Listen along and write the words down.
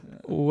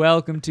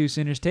Welcome to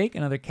Sinner's Take,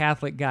 another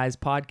Catholic Guys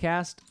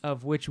podcast,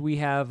 of which we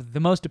have the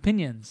most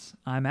opinions.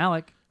 I'm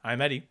Alec.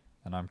 I'm Eddie.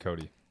 And I'm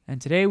Cody.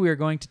 And today we are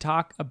going to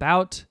talk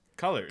about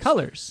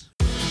Colors.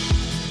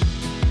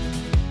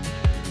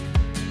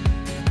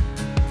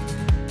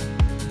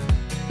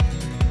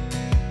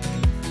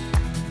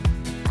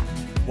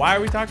 Why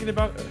are we talking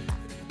about...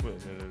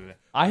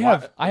 I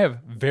have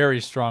very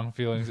strong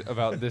feelings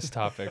about this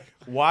topic.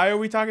 Why are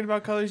we talking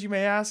about colors, you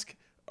may ask?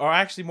 Or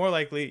actually, more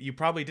likely, you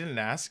probably didn't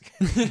ask.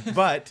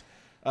 But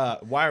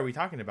why are we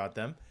talking about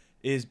them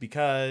is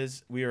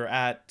because we were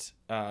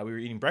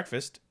eating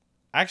breakfast,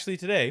 actually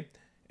today,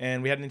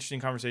 and we had an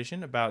interesting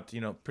conversation about,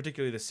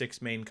 particularly the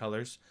six main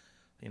colors,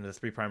 the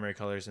three primary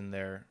colors in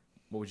their,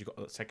 what would you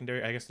call it,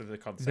 secondary? I guess they're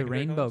called the secondary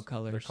rainbow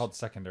colors. They're called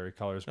secondary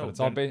colors, but No,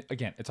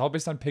 it's all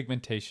based on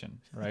pigmentation,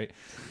 right?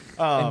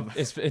 Um,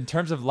 It's in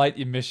terms of light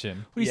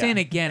emission. What are you Yeah. saying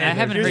again? I And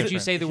haven't here's heard the- you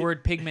say the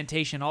word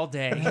pigmentation all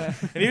day. And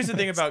here's the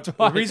thing about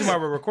the reason why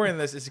we're recording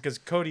this is because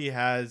Cody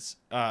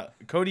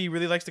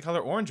really likes the color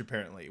orange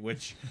apparently,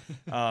 which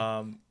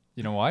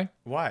You know why?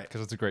 why? Because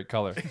it's a great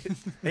color.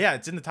 Yeah,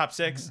 it's in the top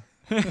 6.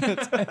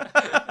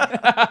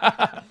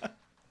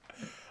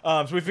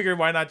 So we figured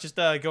why not just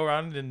go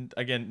around and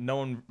again, no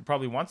one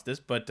probably wants this,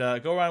 but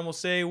go around and we'll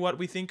say what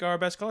we think our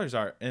best colors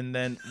are, and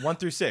then 1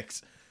 through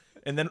 6,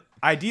 and then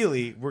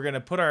ideally we're gonna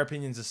put our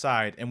opinions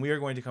aside and we are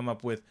going to come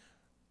up with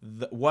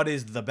what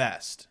is the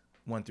best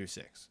 1 through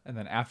 6. And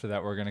then after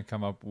that, we're going to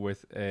come up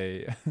with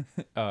a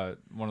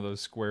one of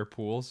those square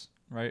pools,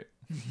 right?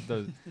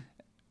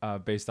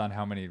 Based on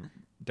how many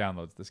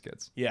downloads this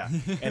gets. Yeah,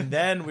 and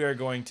then we are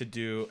going to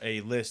do a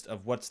list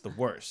of what's the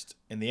worst,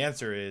 and the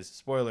answer is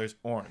spoilers: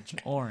 orange.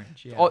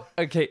 Orange, yeah. Oh,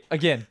 okay.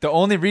 Again, the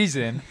only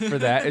reason for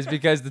that is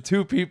because the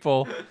two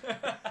people,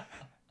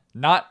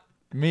 not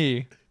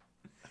me,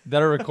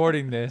 that are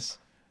recording this,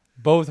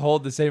 both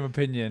hold the same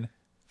opinion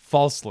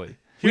falsely.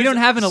 We don't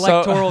have an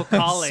electoral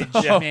college,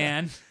 Yeah.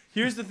 man.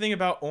 Here's the thing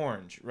about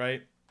orange,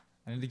 right?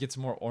 I need to get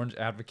some more orange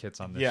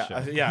advocates on this Yeah,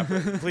 show. yeah.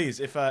 Please,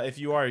 if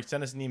you are,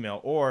 send us an email,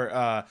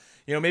 or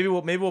maybe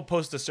we'll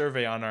post a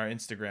survey on our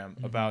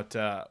Instagram about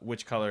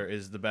which color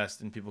is the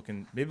best, and people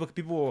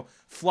will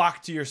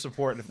flock to your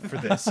support for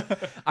this.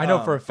 I know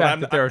for a but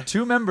fact that there are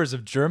two members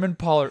of German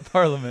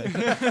parliament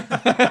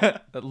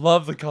that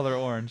love the color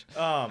orange.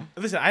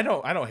 Listen, I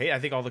don't hate. I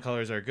think all the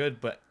colors are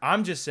good, but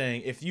I'm just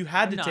saying if you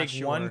had I'm to not take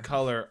sure. one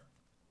color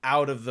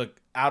out of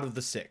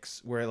the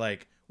 6,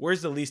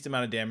 where's the least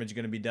amount of damage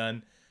going to be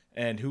done,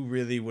 and who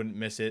really wouldn't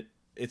miss it?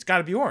 It's got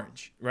to be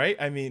orange, right?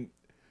 I mean,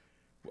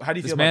 how do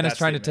you This feel man about is that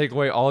trying to statement? take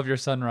away all of your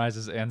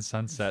sunrises and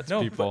sunsets,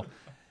 No, people.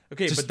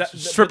 Okay, Just but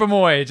strip them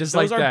away, just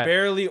like those are that.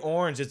 barely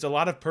orange. It's a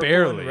lot of purple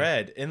Barely. and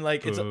red, and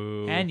it's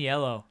Boo. And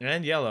yellow.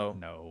 and yellow.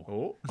 No.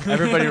 Oh.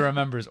 Everybody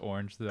remembers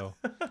orange, though.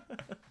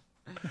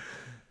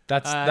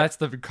 That's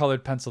the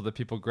colored pencil that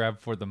people grab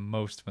for the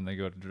most when they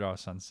go to draw a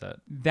sunset.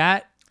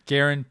 That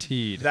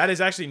Guaranteed. That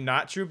is actually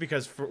not true,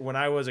 because when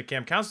I was a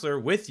camp counselor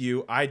with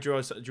you, I drew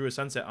a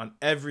sunset on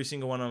every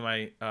single one of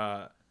my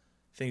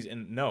things,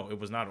 and no, it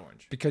was not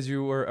orange. Because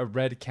you were a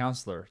red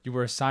counselor. You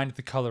were assigned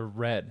the color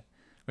red,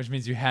 which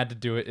means you had to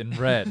do it in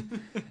red.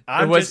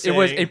 It was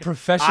a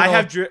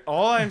professional.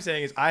 All I'm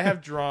saying is I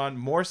have drawn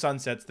more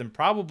sunsets than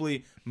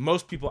probably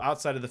most people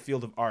outside of the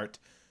field of art.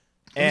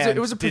 It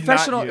was a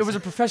professional. It was a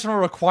professional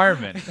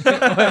requirement.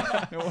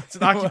 It's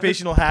an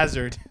occupational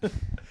hazard.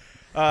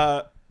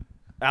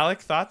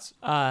 Alec, thoughts?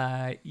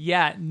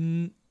 yeah.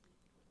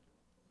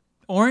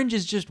 Orange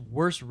is just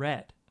worse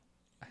red.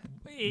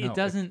 It No.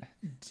 doesn't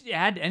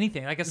add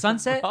anything. Like a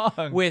sunset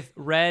wrong. with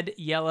red,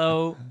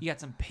 yellow, you got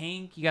some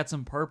pink, you got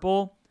some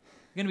purple.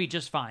 You're going to be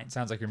just fine.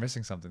 Sounds like you're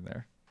missing something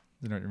there.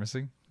 You know what you're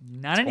missing?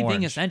 Not anything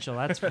orange. essential,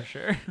 that's for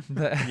sure.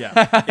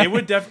 Yeah, it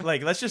would definitely.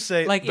 Let's just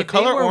say Like the if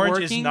color they were orange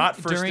is working not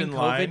first during in COVID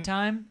line.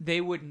 time,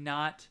 they would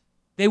not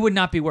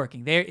be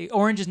working.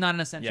 Orange is not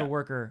an essential Yeah.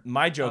 worker.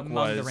 My joke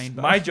among the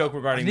rainbow. my joke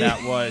regarding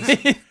that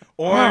was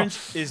orange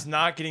is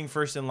not getting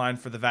first in line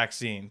for the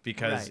vaccine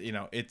because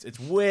Right. it's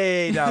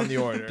way down the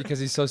order. Because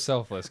he's so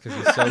selfless. Because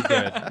he's so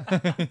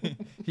good.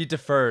 He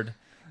deferred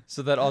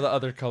so that all the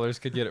other colors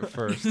could get it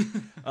first.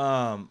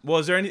 Well,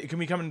 is there any? Can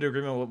we come into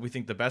agreement on what we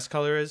think the best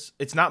color is?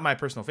 It's not my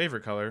personal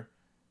favorite color,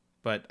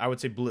 but I would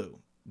say blue.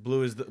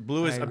 Blue is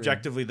agree.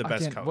 objectively the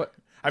best Again, color. what-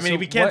 I mean, so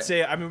we can't what-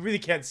 say. I mean, we really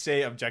can't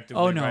say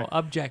objectively. Oh no, right?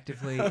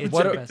 objectively, it's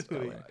What the are- best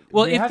color.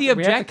 Well, if the we have to come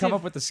objective,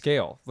 up with a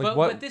scale. Like but,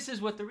 what? but this is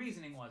what the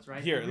reasoning was,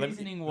 right? Here, the let me-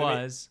 reasoning let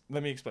me- was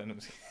Let me explain.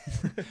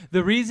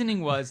 the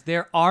reasoning was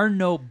there are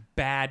no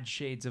bad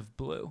shades of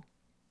blue.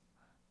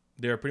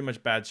 There are pretty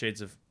much bad shades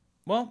of.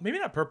 Well, maybe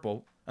not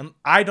purple.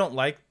 I don't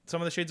like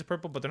some of the shades of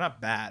purple, but they're not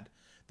bad.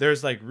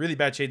 There's like really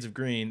bad shades of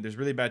green. There's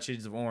really bad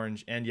shades of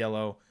orange and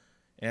yellow,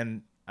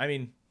 and I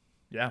mean,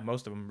 yeah,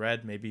 most of them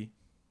red maybe.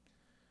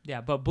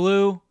 Yeah, but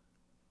blue,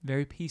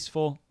 very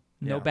peaceful,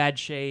 no Yeah. bad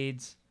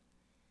shades,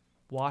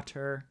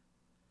 water,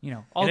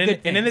 all and good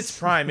in, and in things. its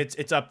prime,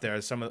 it's up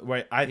there. Some of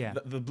Yeah.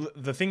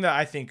 the thing that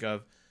I think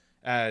of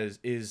as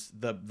is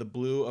the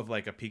blue of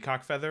like a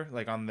peacock feather,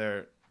 like on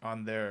their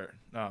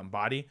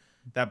body.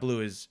 that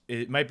blue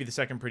it might be the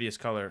second prettiest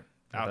color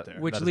out there.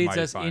 Which That is leads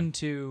mighty us fine.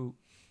 into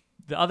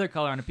the other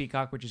color on a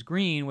peacock, which is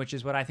green, which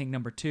is what I think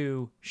number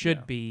 2 should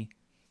Yeah. be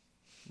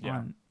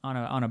Yeah.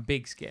 on a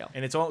big scale.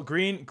 And it's all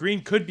green.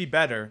 Green could be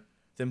better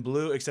than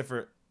blue, except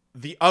for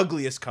the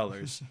ugliest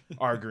colors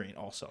are green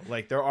also.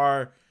 Like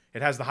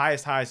it has the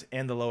highest highs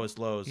and the lowest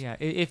lows. Yeah,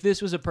 if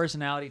this was a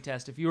personality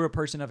test, if you were a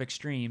person of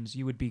extremes,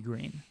 you would be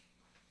green.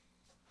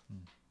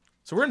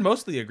 So we're in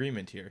mostly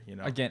agreement here, you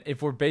know. Again,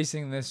 if we're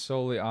basing this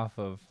solely off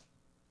of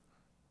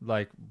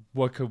like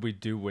what could we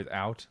do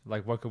without,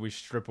 like what could we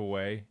strip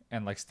away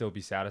and like still be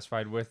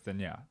satisfied with, then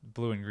yeah,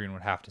 blue and green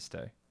would have to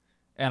stay.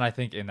 And I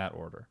think in that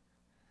order.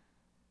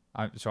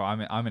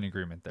 I'm in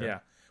agreement there. Yeah.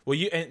 Well,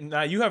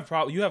 now you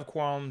have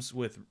qualms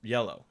with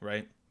yellow,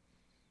 right?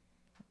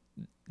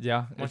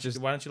 Yeah, Why it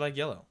just don't you like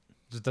yellow?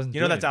 doesn't.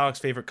 You know do that's anything.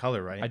 Alex's favorite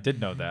color, right? I did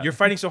know that. You're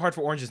fighting so hard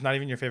for orange. It's not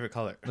even your favorite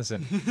color.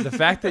 Listen, the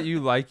fact that you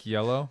like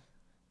yellow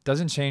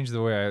doesn't change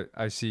the way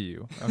I see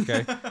you.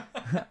 Okay,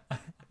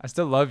 I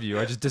still love you.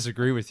 I just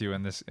disagree with you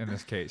in this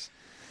case.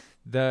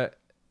 The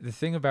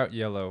thing about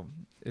yellow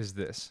is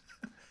this.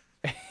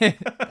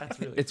 That's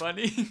really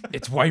funny.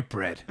 It's white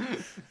bread.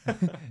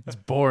 It's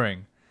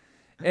boring,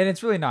 and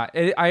it's really not.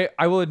 I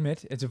will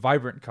admit it's a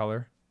vibrant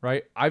color,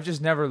 right? I've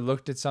just never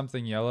looked at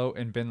something yellow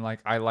and been like,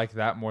 I like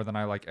that more than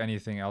I like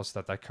anything else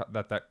that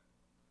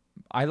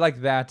I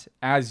like that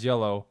as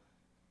yellow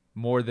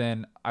more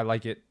than I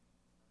like it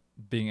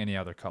being any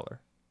other color.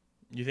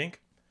 You think?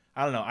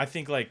 I don't know. I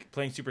think like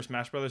playing Super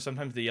Smash Brothers,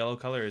 sometimes the yellow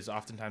color is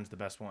oftentimes the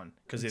best one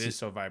because it is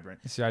so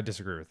vibrant. See, I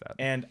disagree with that.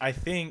 And I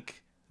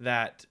think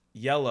that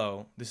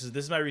yellow, this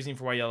is my reasoning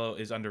for why yellow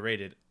is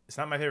underrated. It's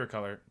not my favorite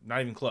color, not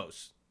even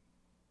close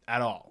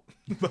at all.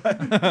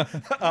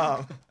 But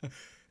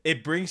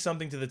it brings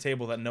something to the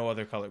table that no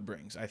other color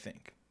brings, I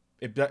think.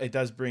 It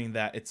does bring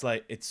that. It's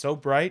like it's so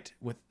bright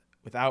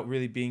without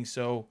really being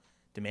so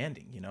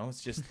demanding, you know?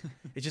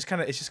 It just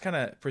kind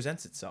of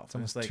presents itself. It's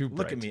almost like, too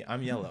look at bright. me,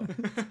 I'm yellow,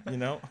 you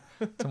know?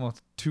 It's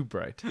almost too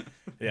bright.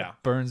 Yeah.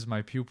 Burns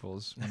my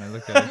pupils when I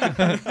look at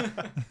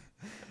it.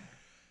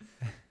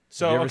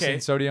 So, have you ever okay,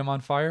 seen Sodium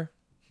on Fire?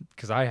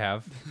 Because I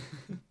have.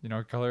 You know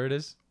what color it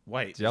is?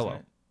 white. It's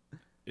yellow.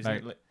 Isn't it?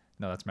 Isn't it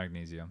No, that's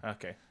magnesium.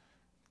 okay.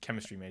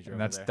 Chemistry major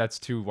And over there. that's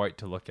too white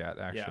to look at,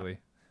 actually.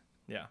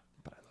 Yeah.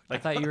 I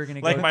thought you were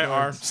gonna Like go my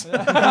towards-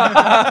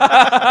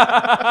 arms.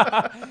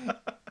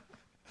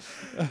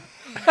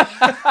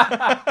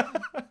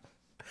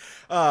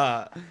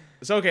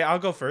 So okay, I'll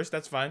go first.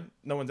 That's fine.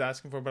 No one's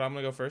asking for it, but I'm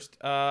gonna go first.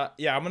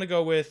 Yeah, I'm gonna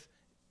go with,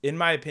 in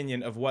my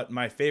opinion, of what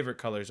my favorite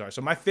colors are.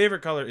 So my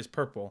favorite color is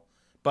purple,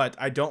 but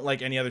I don't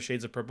like any other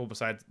shades of purple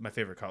besides my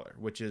favorite color,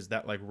 which is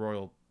that like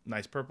royal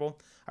nice purple.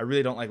 I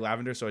really don't like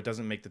lavender, so it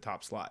doesn't make the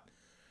top slot.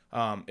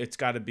 It's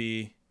got to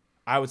be,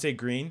 I would say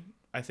green.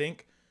 I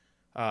think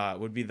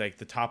would be like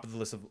the top of the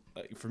list of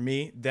for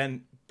me.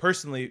 Then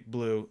personally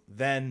blue.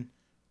 Then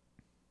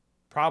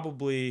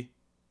probably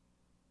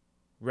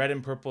red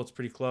and purple. It's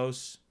pretty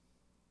close.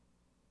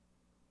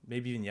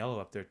 Maybe even yellow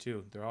up there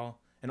too. They're all,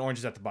 and orange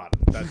is at the bottom.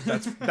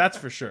 That's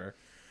for sure.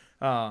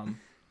 I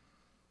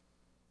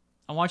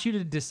want you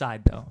to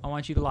decide though. I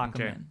want you to lock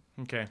them Okay.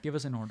 in. Okay. Give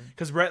us an order.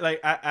 Because red, like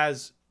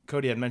as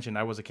Cody had mentioned,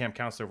 I was a camp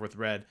counselor with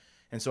red,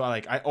 and so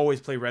I always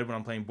play red when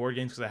I'm playing board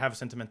games because I have a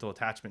sentimental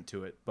attachment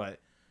to it. But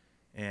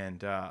I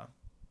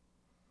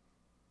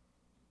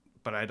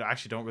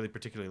actually don't really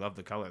particularly love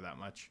the color that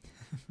much.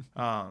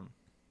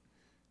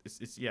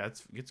 It's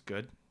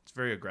good. It's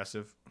very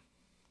aggressive,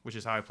 which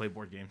is how I play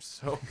board games.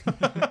 So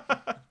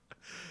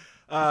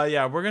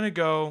yeah, we're gonna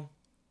go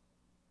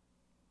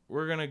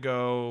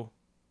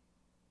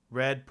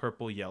red,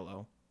 purple,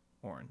 yellow,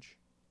 orange.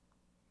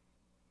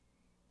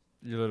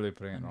 You're literally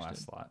putting it in the last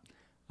Understood. slot.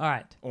 All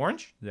right.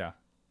 Orange? Yeah.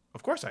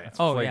 Of course I am.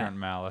 Oh, Flagrant yeah.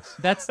 malice.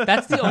 That's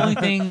the only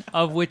thing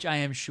of which I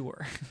am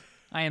sure.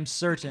 I am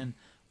certain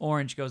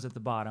orange goes at the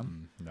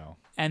bottom. No.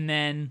 And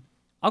then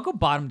I'll go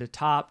bottom to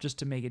top just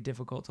to make it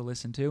difficult to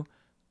listen to.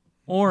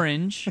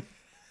 Orange,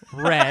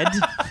 red.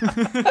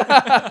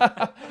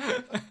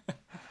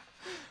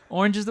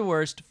 Orange is the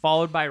worst,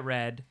 followed by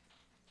red.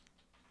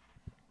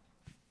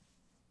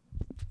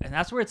 And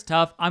that's where it's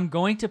tough. I'm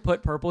going to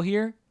put purple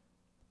here,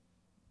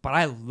 but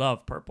I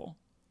love purple.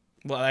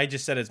 Well, I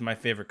just said it's my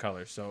favorite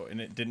color,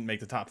 and it didn't make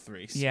the top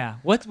 3. So. Yeah.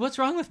 What's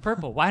wrong with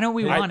purple? Why don't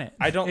we want it?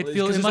 I don't. It Because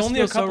feels it there's must only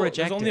feel a couple. so There's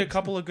rejected. only a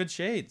couple of good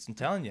shades. I'm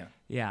telling you.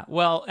 Yeah.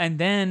 Well, and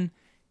then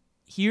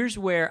here's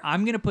where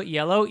I'm going to put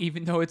yellow,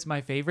 even though it's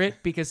my favorite,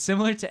 because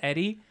similar to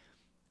Eddie,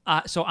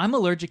 so I'm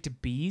allergic to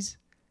bees.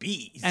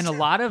 Bees. And a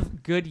lot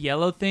of good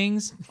yellow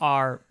things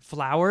are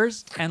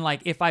flowers. And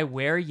like if I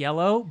wear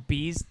yellow,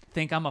 bees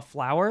think I'm a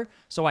flower.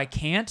 So I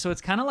can't. So it's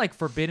kind of like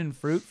forbidden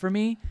fruit for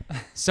me.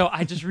 So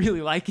I just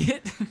really like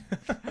it.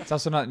 It's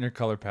also not in your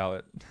color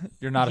palette.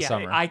 You're not a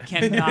summer. I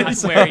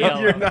cannot wear You're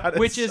yellow. not a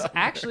Which is summer.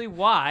 actually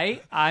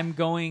why I'm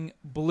going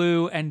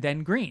blue and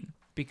then green.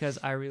 Because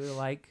I really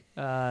like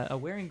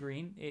wearing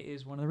green. It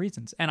is one of the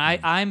reasons. And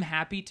I'm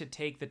happy to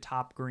take the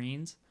top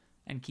greens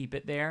and keep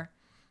it there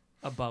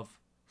above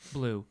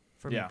blue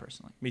for me Yeah.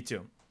 personally. Me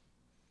too.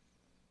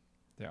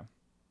 Yeah.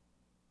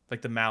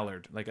 like the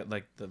mallard, like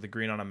the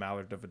green on a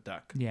mallard of a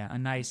duck. Yeah, a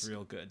It's nice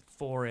real good.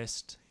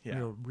 forest,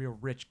 Yeah. real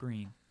rich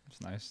green. It's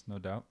nice, no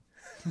doubt.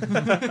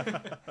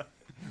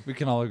 We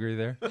can all agree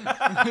there.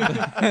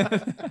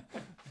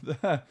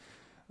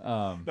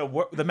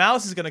 No, the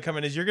malice is going to come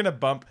in is you're going to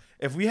bump.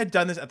 If we had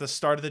done this at the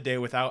start of the day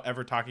without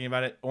ever talking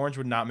about it, orange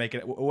would not make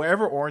it.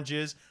 Wherever orange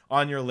is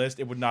on your list,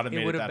 it would not have It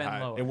made would it have that been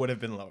high. lower. It would have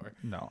been lower.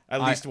 No,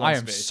 At least one I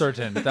am space.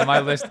 certain that my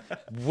list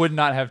would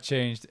not have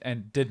changed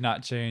and did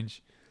not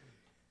change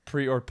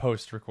pre or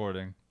post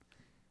recording.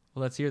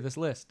 Well, let's hear this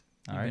list.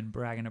 All You've right. been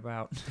bragging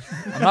about.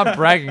 I'm not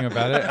bragging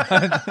about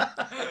it.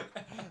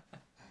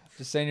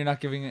 Just saying you're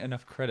not giving it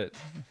enough credit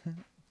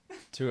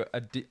to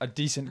a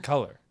decent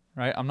color,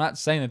 right? I'm not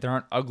saying that there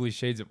aren't ugly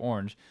shades of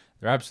orange.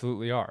 There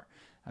absolutely are.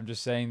 I'm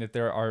just saying that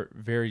there are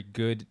very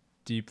good,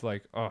 deep,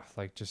 like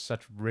just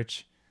such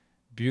rich,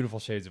 beautiful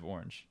shades of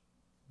orange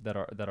that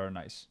are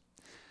nice.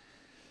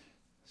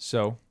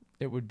 So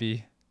it would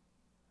be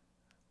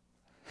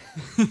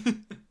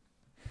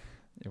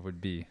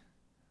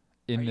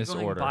in Are you this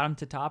going order. bottom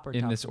to top or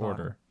In top this to bottom?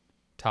 order.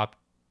 Top,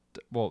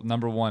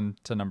 number 1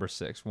 to number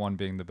 6, 1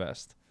 being the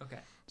best. Okay.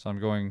 So I'm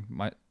going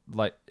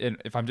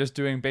if I'm just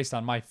doing based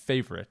on my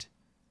favorite,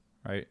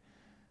 right?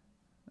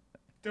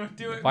 Don't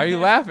do it. Why are you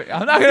laughing?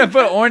 I'm not gonna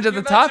put orange at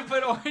the top.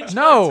 Put orange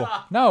No, on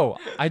top. no.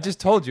 I just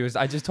told you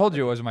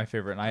it was my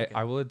favorite, and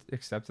I will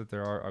accept that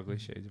there are ugly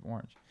shades of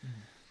orange.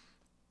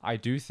 I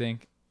do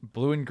think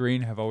blue and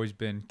green have always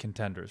been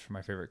contenders for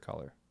my favorite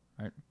color,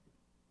 right?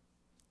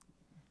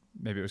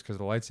 Maybe it was because of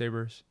the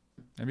lightsabers.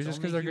 Maybe it's just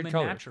because they're good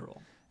colors.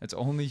 Natural. It's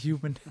only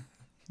human.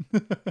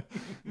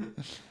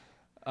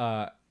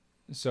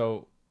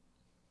 So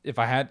if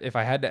I had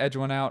to edge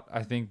one out,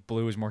 I think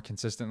blue is more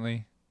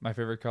consistently my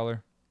favorite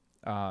color.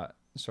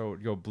 So it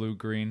would go blue,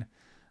 green,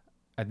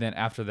 and then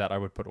after that I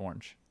would put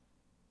orange.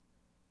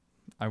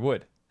 I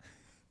would.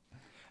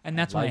 And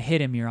that's when I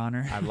hit him, Your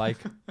Honor. I like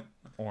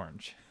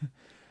orange.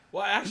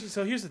 Well, actually,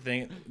 so here's the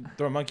thing.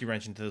 Throw a monkey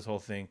wrench into this whole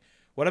thing.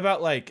 What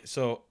about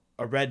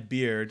a red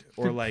beard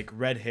or like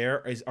red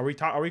hair? Are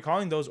we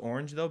calling those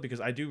orange though? Because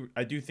I do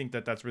think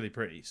that that's really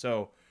pretty.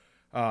 So,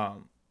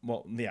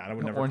 well, yeah, I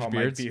would never Orange call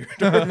beards.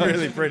 my beard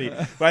really pretty,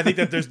 but I think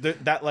that there's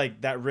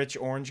that rich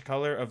orange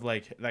color of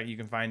that you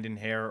can find in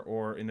hair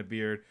or in the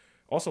beard.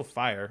 Also,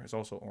 fire is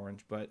also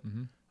orange, but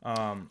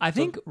I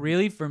think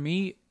really for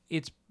me,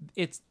 it's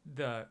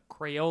the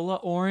Crayola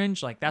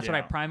orange. Like that's what I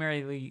Yeah.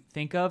 primarily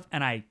think of,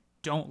 and I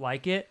don't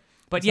like it.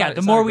 But It's yeah, not- the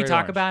it's not more a we great talk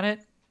orange. about it,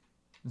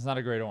 It's not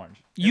a great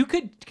orange. you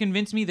could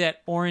convince me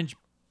that orange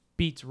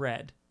beats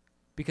red,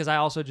 because I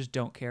also just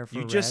don't care for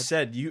you red. just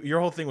said your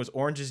whole thing was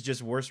orange is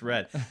just worse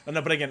red.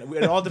 No, but again,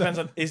 it all depends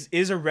on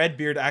is a red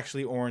beard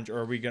actually orange,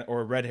 or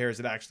or red hair is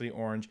it actually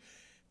orange?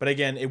 But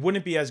again, it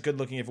wouldn't be as good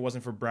looking if it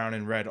wasn't for brown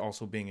and red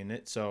also being in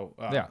it. So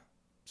Yeah.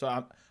 So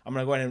I'm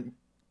gonna go ahead and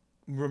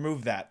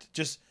remove that.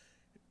 Just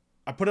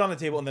I put it on the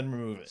table and then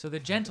remove it. So the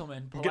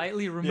gentleman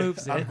politely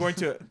removes I'm it. going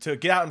to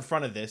get out in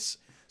front of this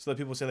so that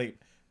people say like,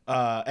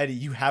 Eddie,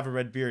 you have a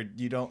red beard.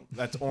 You don't.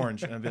 That's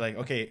orange. And I'll be like,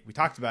 okay, we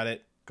talked about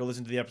it. Go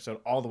listen to the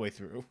episode all the way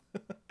through. Yeah,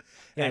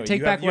 Anyway, take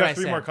you back have what I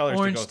three said. more colors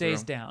Orange to go stays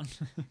through. down.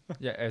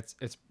 Yeah, it's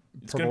It's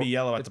gonna be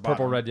yellow at it's the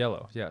purple, bottom. red,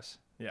 yellow. Yes.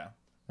 Yeah.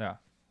 Yeah.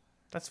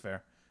 That's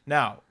fair.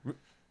 Now,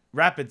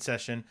 rapid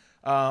session.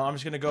 I'm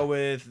just going to go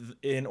with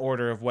in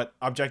order of what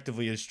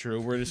objectively is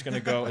true. We're just going to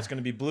go. It's going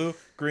to be blue,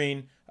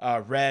 green,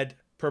 red,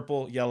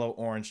 purple, yellow,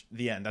 orange.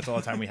 The end. That's all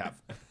the time we have.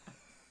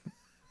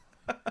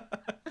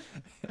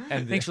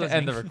 And Thanks for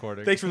and the listening.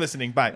 recording. Thanks for listening. Bye.